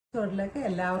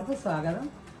എല്ലാവർക്കും സ്വാഗതം.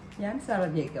 ഞാൻ സാറ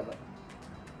ജേക്കബ്.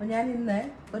 അപ്പോൾ ഞാൻ ഇന്ന്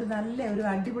ഒരു നല്ല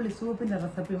അടിപൊളി സൂപ്പിൻ്റെ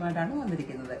റെസിപ്പിയുമായിട്ടാണ്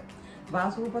വന്നിരിക്കുന്നത്. അപ്പോൾ ആ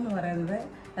സൂപ്പ് എന്ന് പറയുന്നത്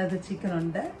അതിനകത്ത് ചിക്കൻ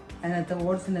ഉണ്ട്, അതിനകത്ത്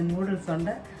ഓട്സിൻ്റെ നൂഡിൽസ്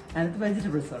ഉണ്ട്, അതിനകത്ത്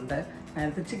വെജിറ്റബിൾസ് ഉണ്ട്,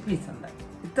 അതിനകത്ത് ചിക്ക് പീസ് ഉണ്ട്.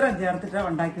 ഇത്രയും ചേർത്തിട്ട്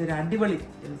ഉണ്ടാക്കിയ ഒരു അടിപൊളി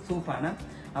സൂപ്പാണ്.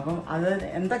 അപ്പം അത്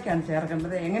എന്തൊക്കെയാണ്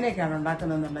ചേർക്കേണ്ടത്, എങ്ങനെയൊക്കെയാണ്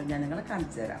ഉണ്ടാക്കുന്നത് എന്നുള്ളത് ഞാൻ നിങ്ങളെ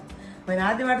കാണിച്ചു തരാം. അപ്പോൾ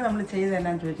ആദ്യമായിട്ട് നമ്മൾ ചെയ്തത്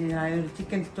എന്നാന്ന് ചോദിച്ചു കഴിഞ്ഞാൽ ഒരു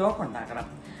ചിക്കൻ സ്റ്റോക്ക് ഉണ്ടാക്കണം.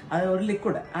 അത് ഒരു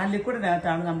ലിക്വിഡ്, ആ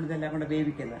ലിക്വിഡിനകത്താണ് നമ്മളിതെല്ലാം കൂടെ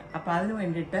വേവിക്കുന്നത്. അപ്പോൾ അതിന്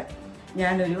വേണ്ടിയിട്ട്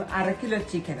ഞാനൊരു 1/2 കിലോ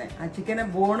ചിക്കന്, ആ ചിക്കന്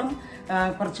ബോണും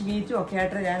കുറച്ച് മീറ്റും ഒക്കെ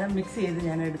ആയിട്ട് ഞാൻ മിക്സ് ചെയ്ത്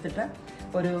ഞാൻ എടുത്തിട്ട്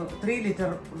ഒരു 3 ലിറ്റർ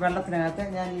വെള്ളത്തിനകത്ത്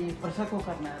ഞാൻ ഈ പ്രഷർ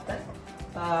കുക്കറിനകത്ത്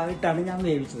ഇട്ടാണ് ഞാൻ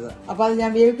വേവിച്ചത്. അപ്പോൾ അത്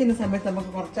ഞാൻ വേവിക്കുന്ന സമയത്ത്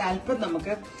നമുക്ക് കുറച്ച് അല്പം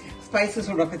നമുക്ക് സ്പൈസസ്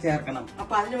കൂടെ ഒക്കെ ചേർക്കണം.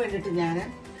 അപ്പോൾ അതിന് വേണ്ടിയിട്ട് ഞാൻ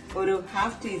ഒരു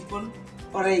 1/2 teaspoon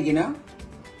ഒറേഗിനോ,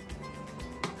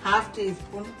 1/2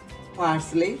 teaspoon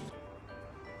parsley,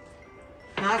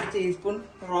 1/2 teaspoon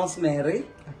റോസ്മേറി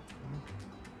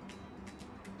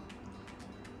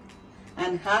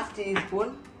and 1/2 teaspoon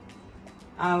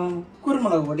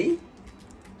കുരുമുളക് പൊടി,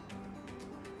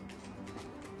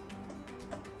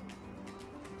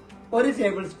 1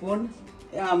 ടേബിൾ സ്പൂൺ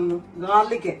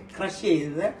ഗാർലിക് ക്രഷ്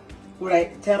ചെയ്തത് കൂടെ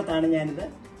ചേർത്താണ് ഞാനിത്.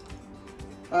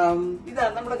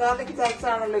 ഇതാണ് നമ്മുടെ ഗാർലിക്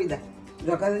ചതച്ചാണല്ലോ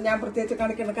ഇതൊക്കെ ഞാൻ പ്രത്യേകിച്ച്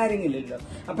കാണിക്കേണ്ട കാര്യങ്ങളില്ലല്ലോ.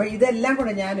 അപ്പൊ ഇതെല്ലാം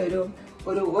കൂടെ ഞാനൊരു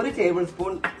 1 ടേബിൾ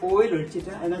സ്പൂൺ ഓയിൽ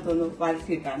ഒഴിച്ചിട്ട് അതിനകത്തൊന്ന്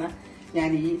വഴറ്റിയിട്ടാണ് ഞാൻ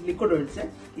ഈ ലിക്വിഡ് ഒഴിച്ച്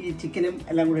ഈ ചിക്കനും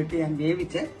എല്ലാം കൂടി ഇട്ട് ഞാൻ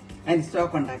വേവിച്ച് അതിന്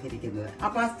സ്റ്റോക്ക് ഉണ്ടാക്കിയിരിക്കുന്നത്.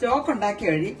 അപ്പൊ ആ സ്റ്റോക്ക് ഉണ്ടാക്കിയ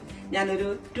വഴി ഞാനൊരു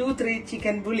 2-3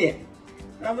 ചിക്കൻ ബുളിയൻ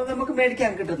നമുക്ക്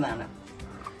മേടിക്കാൻ കിട്ടുന്നതാണ്.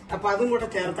 അപ്പൊ അതും കൂടെ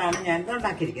ചേർത്താണ് ഞാൻ ഇത്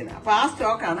ഉണ്ടാക്കിയിരിക്കുന്നത്. അപ്പൊ ആ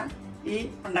സ്റ്റോക്കാണ് ഈ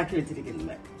ഉണ്ടാക്കി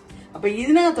വെച്ചിരിക്കുന്നത്. അപ്പൊ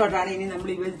ഇതിനകത്തോട്ടാണ് ഇനി നമ്മൾ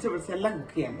ഈ വെജിറ്റബിൾസ് എല്ലാം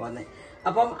കുക്ക് ചെയ്യാൻ പോകുന്നത്.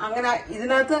 അപ്പം അങ്ങനെ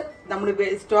ഇതിനകത്ത് നമ്മൾ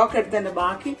സ്റ്റോക്ക് എടുത്തതിന്റെ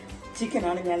ബാക്കി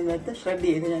ചിക്കനാണ് ഞാൻ ഇതിനകത്ത് ഷ്രെഡ്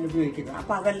ചെയ്ത് ഞാൻ ഉപയോഗിക്കുന്നത്.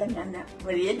 അപ്പൊ അതെല്ലാം ഞാൻ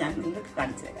വഴിയെ ഞാൻ നിങ്ങൾക്ക്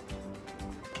കാണിച്ചു തരാം.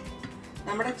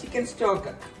 നമ്മുടെ ചിക്കൻ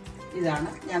സ്റ്റോക്ക് ഇതാണ്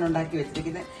ഞാൻ ഉണ്ടാക്കി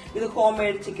വെച്ചിരിക്കുന്നത്. ഇത് ഹോം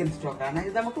മെയ്ഡ് ചിക്കൻ സ്റ്റോക്കാണ്.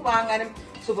 ഇത് നമുക്ക് വാങ്ങാനും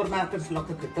സൂപ്പർ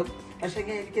മാർക്കറ്റ്സിലൊക്കെ കിട്ടും. പക്ഷേ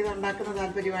എനിക്കിത് ഉണ്ടാക്കുന്ന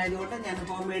താല്പര്യമായതുകൊണ്ട് ഞാൻ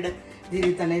ഹോം മെയ്ഡ്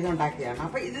രീതിയിൽ തന്നെ ഇത് ഉണ്ടാക്കിയതാണ്.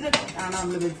 അപ്പൊ ഇതിലാണ്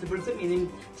നമ്മൾ വെജിറ്റബിൾസും ഇനിയും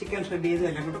ചിക്കൻ ഷ്രെഡ് ചെയ്തും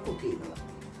എല്ലാം കൂടെ കുക്ക് ചെയ്യുന്നത്.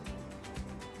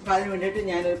 അപ്പൊ അതിന് വേണ്ടിയിട്ട്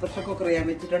ഞാൻ ഒരു പ്രഷർ കുക്കർ ചെയ്യാൻ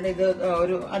വെച്ചിട്ടുണ്ട്. ഇത്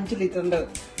ഒരു 5 ലിറ്ററിന്റെ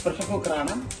പ്രഷർ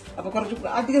കുക്കറാണ്. അപ്പൊ കുറച്ച്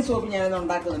അധികം സൂപ്പ് ഞാനിത്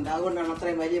ഉണ്ടാക്കുന്നുണ്ട്, അതുകൊണ്ടാണ്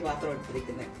അത്രയും വലിയ പാത്രം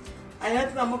എടുത്തിരിക്കുന്നത്.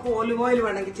 അതിനകത്ത് നമുക്ക് ഒലിവ് ഓയിൽ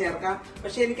വേണമെങ്കിൽ ചേർക്കാം.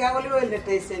 പക്ഷെ എനിക്ക് ആ ഒലിവ് ഓയിലിന്റെ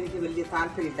ടേസ്റ്റ് എനിക്ക് വലിയ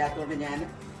താല്പര്യം ഇല്ലാത്തതുകൊണ്ട് ഞാൻ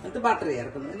അതിനകത്ത് ബട്ടർ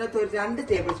ചേർക്കുന്നു. ഇതിനകത്ത് ഒരു 2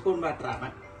 ടേബിൾ സ്പൂൺ ബട്ടറാണ്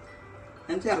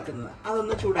ഞാൻ ചേർക്കുന്നത്.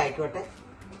 അതൊന്ന് ചൂടായിക്കോട്ടെ.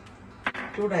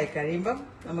 ചൂടായി കഴിയുമ്പം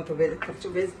നമുക്ക് കുറച്ച്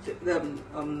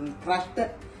ക്രഷ്ഡ്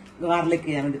ഗാർലിക്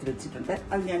ഞാൻ എടുത്ത് വെച്ചിട്ടുണ്ട്.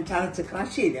 അത് ഞാൻ ചതച്ച്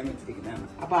ക്രഷ് ചെയ്യാൻ വെച്ചിരിക്കുന്നതാണ്.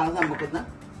 അപ്പൊ അത് നമുക്കൊന്ന്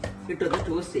ഇട്ടൊന്ന്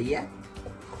ടോസ്റ്റ് ചെയ്യാം.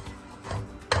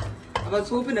 അപ്പൊ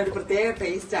സൂപ്പിനൊരു പ്രത്യേക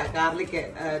ടേസ്റ്റാണ് ഗാർലിക്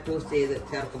ടോസ്റ്റ് ചെയ്ത്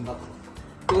ചേർക്കുമ്പോൾ.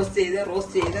 ടോസ്റ്റ് ചെയ്ത്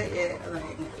റോസ്റ്റ് ചെയ്ത്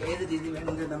ഏത് രീതി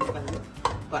വേണമെങ്കിലും നമുക്കത്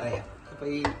പറയാം. അപ്പൊ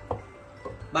ഈ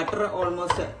ബട്ടർ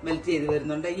ഓൾമോസ്റ്റ് മെൽറ്റ് ചെയ്ത്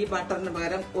വരുന്നുണ്ട്. ഈ ബട്ടറിന്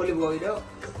പകരം ഒലിവ് ഓയിലോ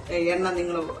എണ്ണ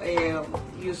നിങ്ങൾ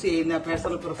യൂസ് ചെയ്യുന്ന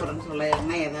പേഴ്സണൽ പ്രിഫറൻസ് ഉള്ള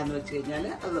എണ്ണ ഏതാന്ന് വെച്ച് കഴിഞ്ഞാൽ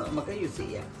അത് നമുക്ക് യൂസ്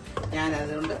ചെയ്യാം. ഞാൻ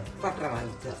അതുകൊണ്ട്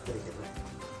ബട്ടറാണ് ചേർത്തിരിക്കുന്നത്.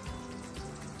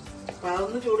 അപ്പൊ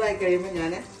അതൊന്ന് ചൂടായി കഴിയുമ്പോൾ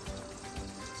ഞാൻ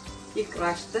ഈ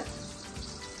ക്രഷ്ഡ്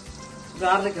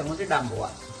ഗാർലിക് അങ്ങോട്ട് ഇടാൻ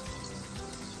പോവാം.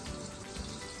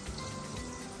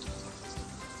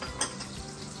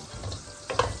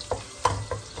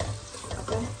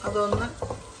 അപ്പം അതൊന്ന്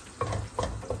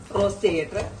റോസ്റ്റ്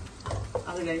ചെയ്തിട്ട്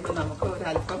അത് കഴിയുമ്പോൾ നമുക്ക്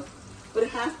ഒരല്പം ഒരു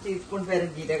 1/2 ടീസ്പൂൺ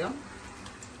പെരുംജീരകം,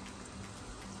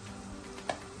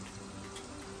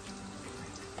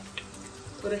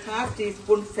 ഒരു 1/2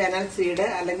 ടീസ്പൂൺ ഫെനൽ സീഡ്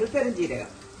അല്ലെങ്കിൽ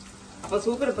പെരുംജീരകം. അപ്പൊ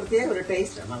സൂപ്പിന് പ്രത്യേക ഒരു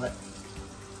ടേസ്റ്റ് ആണ് അത്.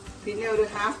 പിന്നെ ഒരു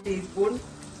 1/2 teaspoon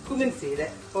cumin seed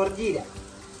or jeera.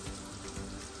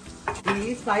 ഈ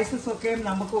സ്പൈസസ് ഒക്കെ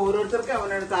നമുക്ക് ഓരോരുത്തർക്കും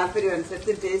അവനോട് താല്പര്യം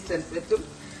അനുസരിച്ചും ടേസ്റ്റ് അനുസരിച്ചും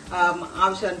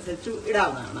ആവശ്യമനുസരിച്ചും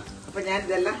ഇടാവുന്നതാണ്. അപ്പൊ ഞാൻ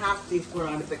ഇതെല്ലാം 1/2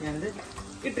 ടീസ്പൂണാണ് ഇപ്പൊ ഞാനിത്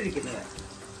ഇട്ടിരിക്കുന്നത്.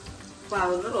 അപ്പൊ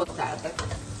അതൊന്ന് റോസ്റ്റ് ആകട്ടെ.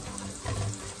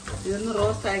 ഇതൊന്ന്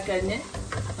റോസ്റ്റ് ആയി കഴിഞ്ഞ്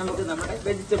നമുക്ക് നമ്മുടെ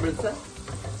വെജിറ്റബിൾസ്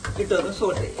ഇട്ടൊന്ന്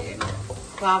സോട്ട് ചെയ്യണം.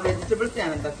 അപ്പൊ ആ വെജിറ്റബിൾസ് ഞാൻ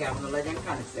എന്തൊക്കെയാണെന്നുള്ളത് ഞാൻ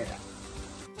കാണിച്ചു തരാം.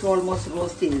 ഓൾമോസ്റ്റ്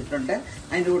റോസ്റ്റ് ചെയ്തിട്ടുണ്ട്.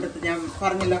 അതിന്റെ കൂട്ടത്തിൽ ഞാൻ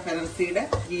പറഞ്ഞില്ല ഫെനൽ സീഡ്,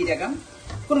 ജീരകം,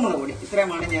 കുരുമുളക് പൊടി,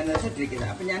 ഇത്രയുമാണ് ഞാൻ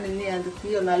ഇട്ടിരിക്കുന്നത്. അപ്പൊ ഞാൻ ഇനി അതിന്റെ തീ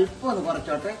ഒന്ന് അല്പം ഒന്ന്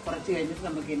കുറച്ചോട്ടെ. കുറച്ച് കഴിഞ്ഞിട്ട്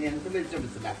നമുക്ക് ഇനി അതിനകത്ത്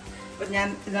വെജിറ്റബിൾസ് ഇടാം. അപ്പൊ ഞാൻ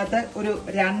ഇതിനകത്ത് ഒരു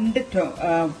 2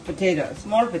 പൊറ്റേറ്റോ,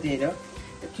 സ്മോൾ പൊറ്റേറ്റോ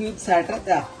ക്യൂബ്സ്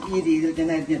ആയിട്ട് ഈ രീതിയിൽ ഞാൻ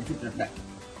അരിഞ്ഞെടുത്തിട്ടുണ്ട്.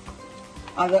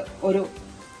 അത് ഒരു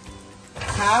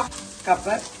 1/2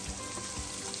 കപ്പ്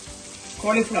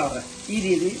കോളിഫ്ലവർ ഈ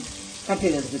രീതിയിൽ കട്ട്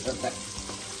ചെയ്തെടുത്തിട്ടുണ്ട്.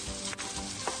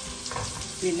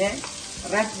 പിന്നെ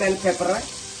red bell pepper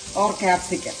or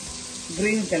capsicum,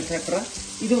 green bell pepper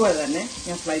ഇതുപോലെ തന്നെ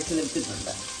ഞാൻ സ്ലൈസ്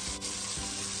ചെയ്തെടുത്തിട്ടുണ്ട്.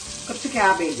 കുറച്ച്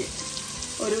ക്യാബേജ്,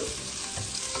 ഒരു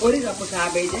 1 കപ്പ്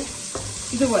ക്യാബേജ്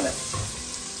ഇതുപോലെ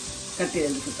കട്ട്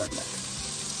ചെയ്തെടുത്തിട്ടുണ്ട്.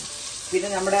 പിന്നെ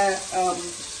നമ്മുടെ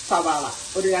സവാള,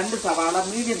 ഒരു 2 സവാള,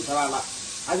 മീഡിയം സവാള,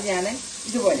 അത് ഞാൻ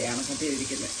ഇതുപോലെയാണ് കട്ട്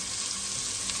ചെയ്തിരിക്കുന്നത്.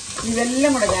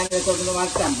 ഇതെല്ലാം കൂടെ ഞാൻ ഇതൊന്ന്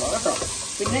വഴറ്റാൻ പോകാം കേട്ടോ.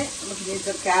 പിന്നെ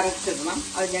നമുക്ക് ക്യാരറ്റ് ഇടണം.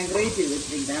 അത് ഞാൻ ഗ്രേറ്റ് ചെയ്ത്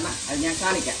വെച്ചിരിക്കുന്നതാണ്. അത് ഞാൻ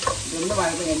കാണിക്കാം. ഇതൊന്ന്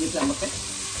വഴന്ന് കഴിഞ്ഞിട്ട് നമുക്ക്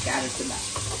ക്യാരറ്റ് ഇടാം.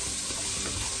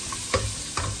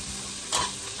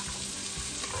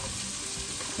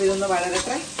 അപ്പോൾ ഇതൊന്ന്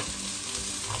വഴരട്ടെ.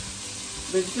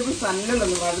 വെജിറ്റബിൾസ്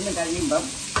നല്ലൊന്ന് വഴന്ന് കഴിയുമ്പം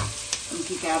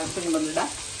നമുക്ക് ഈ ക്യാരറ്റും കൊണ്ടിടാം.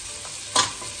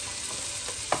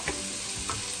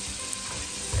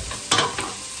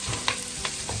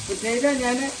 പൊറ്റേറ്റോ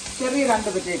ഞാൻ ചെറിയ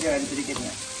 2 പൊറ്റേറ്റോ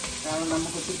എടുത്തിരിക്കുന്നത്. കാരണം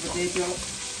നമുക്ക് ഒത്തിരി പൊറ്റേറ്റോ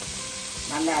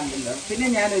നല്ലതല്ലല്ലോ. പിന്നെ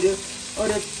ഞാനൊരു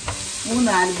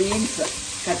 3-4 ബീൻസ്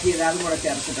കട്ട് ചെയ്ത് അതും കൂടെ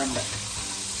ചേർത്തിട്ടുണ്ട്.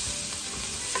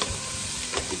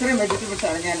 ഇത്രയും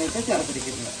വെജിറ്റബിൾസാണ് ഞാനിട്ട്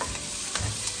ചേർത്തിരിക്കുന്നത്.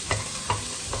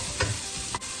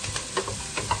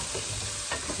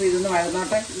 അപ്പോൾ ഇതൊന്ന്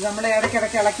വഴന്നോട്ടെ. ഇത് നമ്മൾ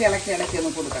ഇടയ്ക്കിടയ്ക്ക് ഇളക്കി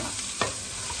ഒന്ന് കൊടുക്കണം.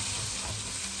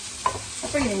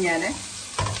 അപ്പോൾ ഇനി ഞാൻ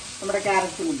നമ്മുടെ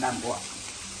ക്യാരറ്റ് കൊണ്ടാൻ പോവാം.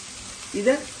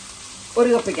 ഇത് 1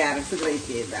 കപ്പ് ക്യാരറ്റ്സ് ഗ്രേറ്റ്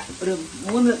ചെയ്ത, ഒരു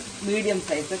 3 മീഡിയം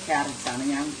സൈസ് ക്യാരറ്റ്സാണ്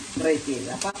ഞാൻ ഗ്രേറ്റ്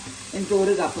ചെയ്തത്. അപ്പം എനിക്ക്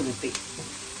 1 കപ്പ് കിട്ടി.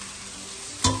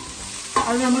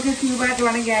 അത് നമുക്ക് ക്യൂബായിട്ട്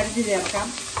വേണമെങ്കിൽ ക്യാരറ്റ് ചേർക്കാം.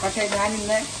 പക്ഷേ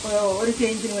ഞാനിന്ന് ഒരു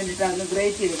ചേഞ്ചിന് വേണ്ടിയിട്ട് അതൊന്ന്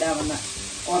ഗ്രേറ്റ് ചെയ്തിടാമെന്ന്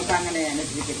ഓർത്ത് അങ്ങനെ ഞാൻ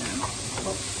ഇട്ടിരിക്കുന്നതാണ്.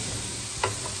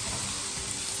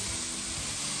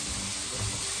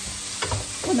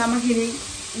 അപ്പോൾ നമുക്കിനി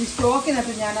ഈ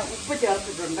സ്റ്റോക്കിനകത്ത് ഞാൻ ഉപ്പ്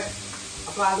ചേർത്തിട്ടുണ്ട്.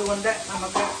 അപ്പോൾ അതുകൊണ്ട്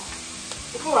നമുക്ക്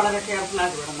ഉപ്പ് വളരെ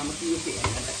കെയർഫുള്ളായിട്ട് വേണം നമുക്ക് യൂസ്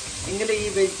ചെയ്യാനായിട്ട്. എങ്കിലും ഈ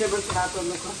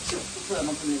വെജിറ്റബിൾസിനകത്തൊന്ന് കുറച്ച് ഉപ്പ്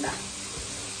നമുക്ക് ഇടാം.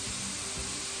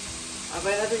 അപ്പോൾ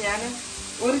അതിനകത്ത് ഞാൻ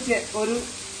ഒരു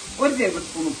ടേബിൾ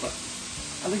സ്പൂൺ ഉപ്പ്,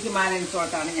 അത് ഹിമാലയൻ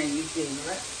സോൾട്ടാണ് ഞാൻ യൂസ്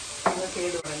ചെയ്യുന്നത്. നിങ്ങൾക്ക്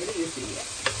ഏത് വേണമെങ്കിലും യൂസ് ചെയ്യാം.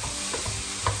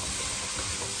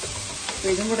 അപ്പോൾ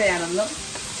ഇതും കൂടെ ഞാനൊന്ന്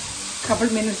കപ്പിൾ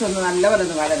മിനിറ്റ്സ് ഒന്ന് നല്ലപോലെ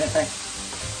ഒന്ന് വഴരട്ടെ.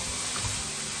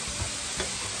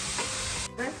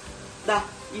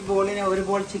 ഈ ബോളിനെ 1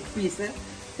 ബോൾ ചിക്ക് പീസ്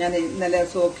ഞാൻ ഇന്നലെ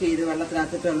സോക്ക് ചെയ്ത്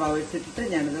വെള്ളത്തിനകത്തിട്ട് ഒഴിച്ചിട്ടിട്ട്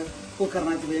ഞാനിത്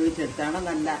കുക്കറിനകത്ത് വേവിച്ചെടുത്താണ്.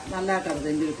 നല്ലതായിട്ട് അത്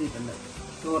വെന്ത് കിട്ടിയിട്ടുണ്ട്.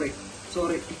 സോറി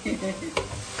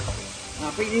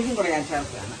അപ്പോൾ ഇതും കൂടെ ഞാൻ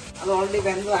ചേർക്കുകയാണ്. അത് ഓൾറെഡി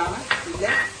വെന്തതാണ്. ഇല്ല,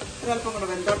 ഒരല്പം കൂടെ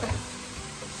വെന്തോട്ടെ.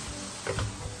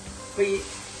 അപ്പോൾ ഈ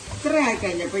ഇത്രയായി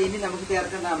കഴിഞ്ഞപ്പോൾ ഇനി നമുക്ക്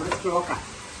ചേർക്കേണ്ട നമ്മുടെ സ്റ്റോക്കാണ്.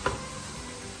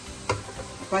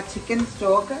 അപ്പോൾ ആ ചിക്കൻ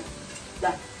സ്റ്റോക്ക്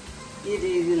ഈ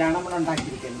രീതിയിലാണ് നമ്മൾ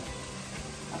ഉണ്ടാക്കിയിരിക്കുന്നത്.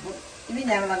 അപ്പോൾ ഇനി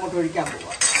ഞാനത് അങ്ങോട്ട് ഒഴിക്കാൻ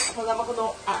പോവാം. അപ്പോൾ നമുക്കൊന്ന്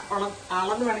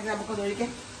അളന്ന് വേണമെങ്കിൽ നമുക്കൊന്ന്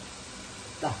ഒഴിക്കാം.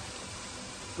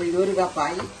 അപ്പോൾ ഇത് 1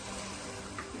 കപ്പായി.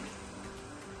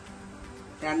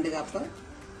 2 cup,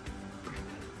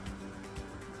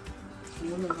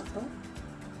 3 cup,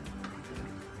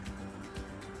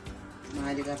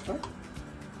 4 cup,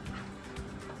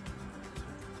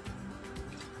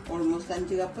 almost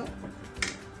 5 cup,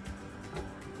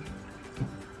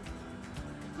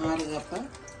 6 cup.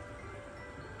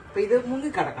 അപ്പോൾ ഇത്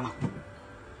മുങ്ങിക്കിടക്കണം.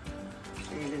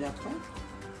 7 കപ്പ്,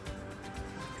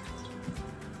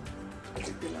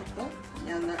 8 കപ്പ്.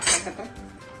 ഞാൻ ഇളക്കട്ടെ.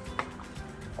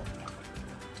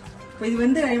 അപ്പോൾ ഇത്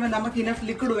വെന്ത് കഴിയുമ്പോൾ നമുക്ക് ഇനഫ്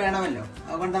ലിക്വിഡ് വേണമല്ലോ.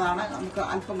 അതുകൊണ്ടാണ് നമുക്ക്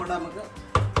അല്പം കൂടെ നമുക്ക്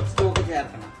സ്റ്റോക്ക്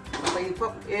ചേർക്കണം. അപ്പോൾ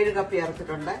ഇപ്പം 7 കപ്പ്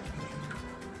ചേർത്തിട്ടുണ്ട്.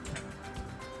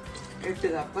 8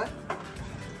 കപ്പ്,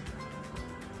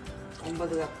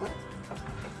 9 കപ്പ്,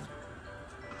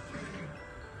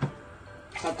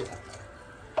 10 കപ്പ്.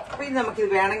 അപ്പോൾ ഇത് നമുക്കിത്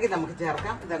വേണമെങ്കിൽ നമുക്ക്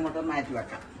ചേർക്കാം. ഇതങ്ങോട്ട് മാറ്റി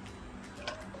വെക്കാം.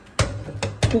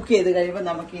 കുക്ക് ചെയ്ത് കഴിയുമ്പോൾ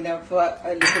നമുക്ക് ഇനഫ്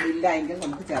ലിക്വിഡ് ഇല്ല എങ്കിൽ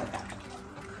നമുക്ക് ചേർക്കാം.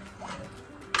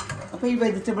 അപ്പോൾ ഈ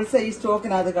വെജിറ്റബിൾസ് ഈ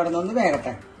സ്റ്റോക്കിനകത്ത് കിടന്നൊന്ന്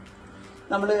വേകട്ടെ.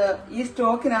 നമ്മൾ ഈ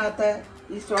സ്റ്റോക്ക്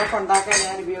ഉണ്ടാക്കാൻ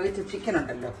ഞാൻ ഉപയോഗിച്ച ചിക്കൻ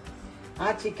ഉണ്ടല്ലോ, ആ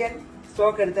ചിക്കൻ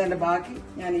സ്റ്റോക്ക് എടുത്തതിൻ്റെ ബാക്കി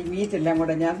ഞാൻ ഈ മീറ്റ് എല്ലാം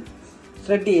കൂടെ ഞാൻ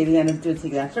ഷ്രെഡ് ചെയ്ത് ഞാൻ എടുത്ത്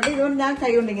വെച്ചിരിക്കുകയാണ്. ഷ്രെഡ് ചെയ്തുകൊണ്ട് ഞാൻ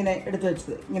കൈ കൊണ്ട് ഇങ്ങനെ എടുത്ത്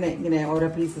വെച്ചത് ഇങ്ങനെ ഓരോ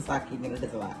പീസസ് ആക്കി ഇങ്ങനെ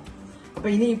എടുത്തതാണ്. അപ്പോൾ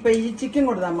ഇനിയിപ്പോൾ ഈ ചിക്കൻ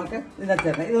കൊണ്ട് നമുക്ക് ഇതിനകത്ത്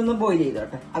ഇടണം. ഇതൊന്ന് ബോയിൽ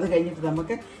ചെയ്തോട്ടെ. അത് കഴിഞ്ഞിട്ട്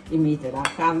നമുക്ക് ഈ മീറ്റ് ഇടാം.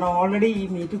 കാരണം ഓൾറെഡി ഈ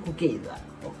മീറ്റ് കുക്ക് ചെയ്തതാണ്.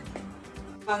 ഓക്കെ.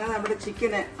 അപ്പോൾ അങ്ങനെ നമ്മുടെ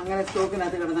ചിക്കന് അങ്ങനെ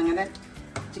സ്റ്റോക്കിനകത്ത് കിടന്ന് അങ്ങനെ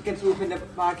ചിക്കൻ സൂപ്പിൻ്റെ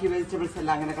ബാക്കി വെജിറ്റബിൾസ്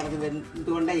എല്ലാം അങ്ങനെ കിടന്ന്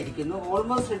വെന്തുകൊണ്ടേ ഇരിക്കുന്നു.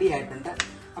 ഓൾമോസ്റ്റ് റെഡി ആയിട്ടുണ്ട്.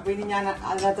 അപ്പോൾ ഇനി ഞാൻ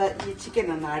അതിനകത്ത് ഈ ചിക്കൻ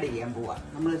ഒന്ന് ആഡ് ചെയ്യാൻ പോവാം.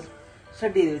 നമ്മൾ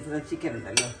ഷ്രെഡ് ചെയ്ത് വെച്ചിരുന്ന ചിക്കൻ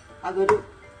ഉണ്ടല്ലോ, അതൊരു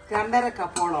 2.5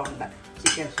 കപ്പോളം ഉണ്ട്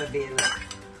ചിക്കൻ ഷ്രെഡ് ചെയ്ത്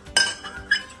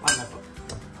വന്നപ്പോൾ.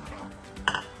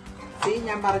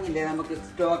 ഞാൻ പറഞ്ഞില്ലേ നമുക്ക്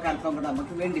സ്റ്റോക്ക് അല്പം കൂടെ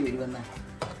നമുക്ക് വേണ്ടി വരുമെന്ന്.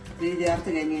 ഇത് ചേർത്ത്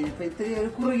കഴിഞ്ഞപ്പോൾ ഇത്തിരി ഒരു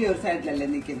കുറുകിയ ഒരു സൈഡിലല്ലേ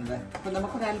നിൽക്കുന്നത്. അപ്പം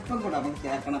നമുക്കൊരു അല്പം കൂടെ നമുക്ക്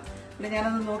ചേർക്കണം. പിന്നെ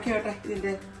ഞാനൊന്ന് നോക്കിയോട്ടെ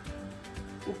ഇതിൻ്റെ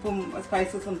ഉപ്പും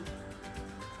സ്പൈസസും.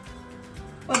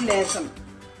 ഒരു ലേശം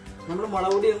നമ്മൾ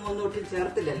മുളക് പൊടി ഒന്നും ഒട്ടും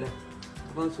ചേർത്തില്ലല്ലോ.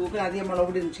 അപ്പം സൂപ്പിന് അധികം മുളക്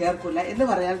പൊടി ഒന്നും ചേർക്കില്ല എന്ന്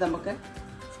പറയാൻ നമുക്ക്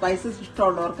സ്പൈസസ്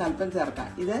ഇഷ്ടമുള്ളവർക്ക് അല്പം ചേർക്കാം.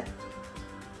 ഇത്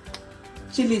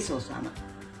ചില്ലി സോസാണ്.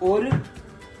 1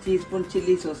 ടീസ്പൂൺ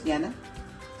ചില്ലി സോസ് ഞാൻ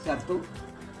ചേർത്തു.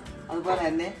 അതുപോലെ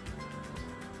തന്നെ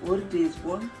 1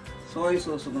 ടീസ്പൂൺ സോയ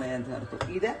സോസും കൂടെ ഞാൻ ചേർത്തു.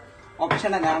 ഇത്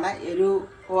ഓപ്ഷണലാണ്.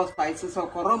 എരിവോ സ്പൈസസോ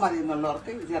കുറവ് മതി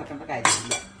എന്നുള്ളവർക്ക് ഇത് ചേർക്കേണ്ട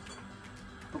കാര്യമില്ല.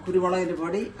 അപ്പോൾ കുരുമുളകിൻ്റെ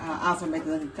പൊടി ആ സമയത്ത്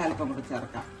നിങ്ങൾക്ക് അല്പം കൂടെ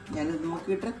ചേർക്കാം. ഞാനിത്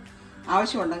നോക്കിയിട്ട്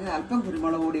ആവശ്യമുണ്ടെങ്കിൽ അല്പം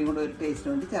കുരുമുളക് പൊടിയും കൂടെ ഒരു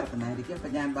ടേസ്റ്റിന് വേണ്ടി ചേർക്കുന്നതായിരിക്കും.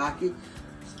 അപ്പം ഞാൻ ബാക്കി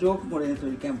സ്റ്റോക്കും കൂടെ ഇതിനകത്ത്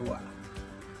ഒഴിക്കാൻ പോവാം.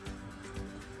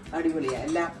 അടിപൊളിയാണ്,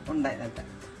 എല്ലാം ഉണ്ട് അതിനകത്ത്.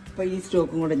 അപ്പോൾ ഈ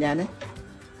സ്റ്റോക്കും കൂടെ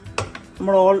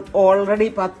നമ്മൾ ഓൾറെഡി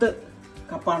 10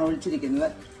 കപ്പാണ് ഒഴിച്ചിരിക്കുന്നത്.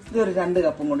 ഇതൊരു 2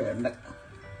 കപ്പും കൂടെ ഉണ്ട്.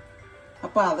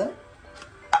 അപ്പോൾ അത്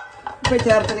ഇപ്പോൾ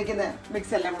ചേർത്തിരിക്കുന്ന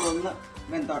മിക്സ് എല്ലാം കൂടെ ഒന്ന്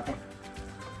വെന്തോട്ടെ.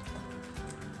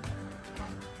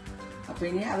 അപ്പോൾ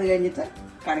ഇനി അത് കഴിഞ്ഞിട്ട്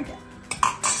കാണിക്കാം.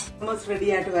 ഓൾമോസ്റ്റ് റെഡി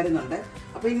ആയിട്ട് വരുന്നുണ്ട്.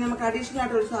 അപ്പോൾ ഇനി നമുക്ക് അഡീഷണൽ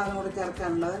ആയിട്ട് ഒരു സാധനം കൂടെ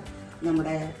ചേർക്കാനുള്ളത്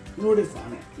നമ്മുടെ നൂഡിൽസ്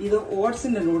ആണ്. ഇത്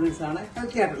ഓട്സിന്റെ നൂഡിൽസ് ആണ്,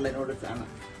 ഹെൽത്തി ആയിട്ടുള്ള നൂഡിൽസ് ആണ്.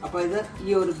 അപ്പോൾ ഇത് ഈ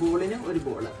ഒരു ബോളിന് ഒരു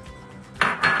ബോള്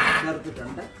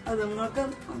ചേർത്തിട്ടുണ്ട്. അത് നിങ്ങൾക്ക്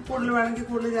കൂടുതൽ വേണമെങ്കിൽ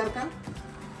കൂടുതൽ ചേർക്കാം.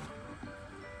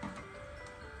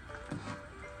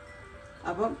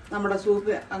 അപ്പം നമ്മുടെ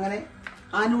സൂപ്പ് അങ്ങനെ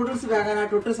ആ നൂഡിൽസ്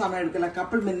വേകാനായിട്ട് ഒട്ടും സമയം എടുക്കില്ല,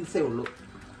 കപ്പിൾ മിനിറ്റ്സേ ഉള്ളൂ.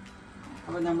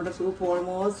 അപ്പം നമ്മുടെ സൂപ്പ്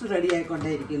ഓൾമോസ്റ്റ് റെഡി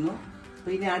ആയിക്കൊണ്ടേയിരിക്കുന്നു.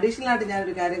 അപ്പോൾ ഇനി അഡീഷണൽ ആയിട്ട്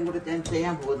ഞാനൊരു കാര്യം കൂടി ഞാൻ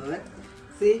ചെയ്യാൻ പോകുന്നത്,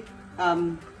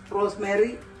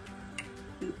 റോസ്മേറി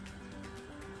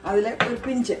അതിലെ ഒരു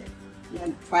പിഞ്ച് ഞാൻ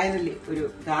ഫൈനലി ഒരു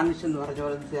ഗാർണിഷ് എന്ന് പറഞ്ഞ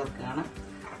പോലെ ചേർക്കുകയാണ്.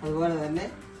 അതുപോലെ തന്നെ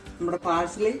നമ്മുടെ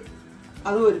പാഴ്സലി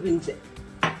അതും ഒരു പിഞ്ച്.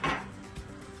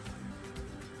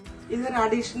 ഇതൊരു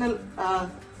അഡീഷണൽ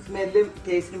സ്മെല്ലും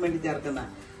ടേസ്റ്റിനും വേണ്ടി ചേർക്കുന്ന.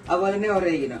 അതുപോലെ തന്നെ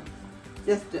ഒരേഗിനോ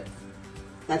ജസ്റ്റ്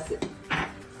തസ്,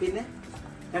 പിന്നെ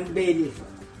 2 ബേ ലീഫ്.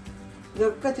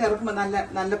 ഇതൊക്കെ ചേർക്കുമ്പോൾ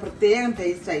നല്ല പ്രത്യേകം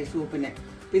ടേസ്റ്റായി സൂപ്പിന്.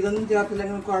 ഇതൊന്നും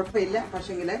ചേർത്തില്ലെങ്കിൽ കുഴപ്പമില്ല.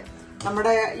 പക്ഷെങ്കിൽ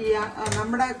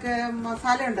നമ്മുടെയൊക്കെ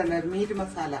മസാല ഉണ്ടല്ലോ, മീറ്റ്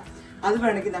മസാല, അത്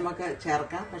വേണമെങ്കിൽ നമുക്ക്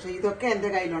ചേർക്കാം. പക്ഷെ ഇതൊക്കെ എൻ്റെ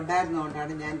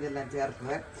കയ്യിലുണ്ടായിരുന്നതുകൊണ്ടാണ് ഞാൻ ഇതെല്ലാം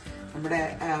ചേർത്തത്. നമ്മുടെ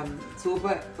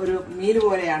സൂപ്പ് ഒരു മീൽ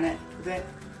പോലെയാണ് ഇത്.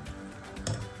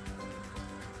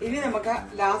 ഇനി നമുക്ക്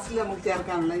ലാസ്റ്റിൽ നമുക്ക്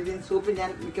ചേർക്കാനുള്ളത്, ഇതിന് സൂപ്പ് ഞാൻ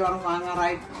മിക്കവാറും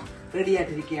വാങ്ങാറായി റെഡി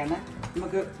ആയിട്ടിരിക്കുകയാണ്.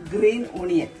 നമുക്ക് ഗ്രീൻ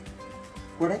ഓണിയൻ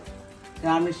കൂടെ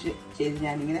ഗാർണിഷ് ചെയ്ത്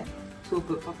ഞാനിങ്ങനെ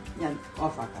സൂപ്പ് ഇപ്പം ഞാൻ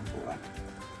ഓഫാക്കാൻ പോവാണ്.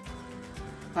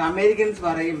 അപ്പം അമേരിക്കൻസ്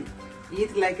പറയും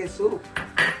eat like A soup,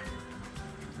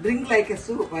 drink like A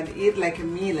soup and eat like A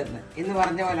meal എന്ന്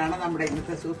പറഞ്ഞ പോലെയാണ് നമ്മുടെ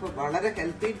ഇന്നത്തെ സൂപ്പ്. വളരെ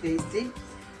ഹെൽത്തി ടേസ്റ്റി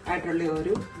ആയിട്ടുള്ള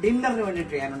ഒരു ഡിന്നറിന്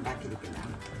വേണ്ടിയിട്ട് ഞാൻ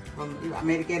ഉണ്ടാക്കിയിരിക്കുന്നതാണ്. അപ്പം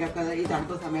അമേരിക്കയിലൊക്കെ ഈ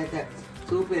തണുപ്പ് സമയത്ത്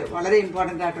സൂപ്പ് വളരെ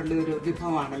ഇമ്പോർട്ടൻ്റ് ആയിട്ടുള്ള ഒരു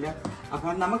വിഭവമാണല്ലോ.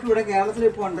 അപ്പം നമുക്കിവിടെ കേരളത്തിൽ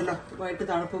ഇപ്പോൾ ഉണ്ടല്ലോ, പോയിട്ട്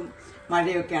തണുപ്പും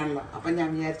മഴയൊക്കെ ആണല്ലോ. അപ്പം ഞാൻ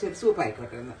വിചാരിച്ചൊരു സൂപ്പ്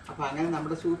ആയിക്കോട്ടെ എന്ന്. അപ്പം അങ്ങനെ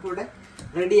നമ്മുടെ സൂപ്പ് ഇവിടെ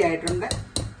റെഡി ആയിട്ടുണ്ട്.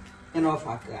 ഞാൻ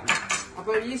ഓഫാക്കുകയാണ്.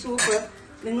 അപ്പോൾ ഈ സൂപ്പ്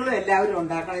നിങ്ങളും എല്ലാവരും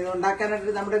ഉണ്ടാക്കണം. ഇത്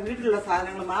ഉണ്ടാക്കാനായിട്ട് നമ്മുടെ വീട്ടിലുള്ള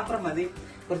സാധനങ്ങൾ മാത്രം മതി.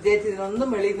 പ്രത്യേകിച്ച് ഇതിനൊന്നും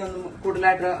വെളിയിൽ നിന്നൊന്നും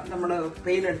കൂടുതലായിട്ട് നമ്മൾ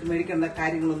പെയിലെടുത്ത് മേടിക്കേണ്ട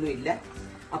കാര്യങ്ങളൊന്നും ഇല്ല.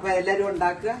 അപ്പോൾ എല്ലാവരും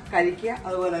ഉണ്ടാക്കുക, കഴിക്കുക.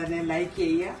 അതുപോലെ തന്നെ ലൈക്ക്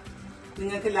ചെയ്യുക.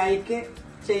 നിങ്ങൾക്ക് ലൈക്ക്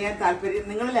ചെയ്യാൻ താല്പര്യം,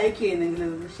 നിങ്ങൾ ലൈക്ക് ചെയ്യുന്നെങ്കിൽ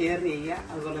ഇതൊന്ന് ഷെയർ ചെയ്യുക.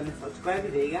 അതുപോലെ തന്നെ സബ്സ്ക്രൈബ്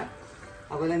ചെയ്യുക.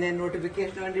 അതുപോലെ തന്നെ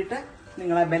നോട്ടിഫിക്കേഷന് വേണ്ടിയിട്ട്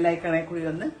നിങ്ങളെ ബെല്ലൈക്കണെ കൂടി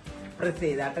ഒന്ന് പ്രസ്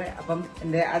ചെയ്താട്ടെ. അപ്പം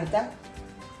എൻ്റെ അടുത്ത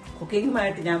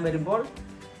കുക്കിങ്ങുമായിട്ട് ഞാൻ വരുമ്പോൾ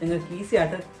നിങ്ങൾക്ക് ഈസി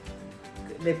ആയിട്ട്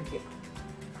ലഭിക്കും.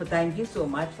 അപ്പോൾ thank you so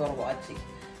much for watching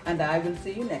and I will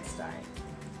see you next time.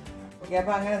 Okay,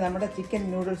 അപ്പോൾ അങ്ങനെ നമ്മുടെ ചിക്കൻ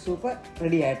നൂഡിൽ സൂപ്പ്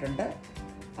റെഡി ആയിട്ടുണ്ട്.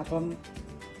 അപ്പം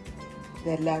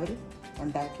ഇതെല്ലാവരും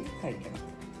ഉണ്ടാക്കി കഴിക്കണം.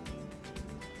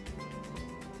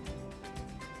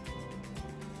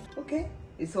 Okay,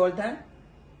 it's all done.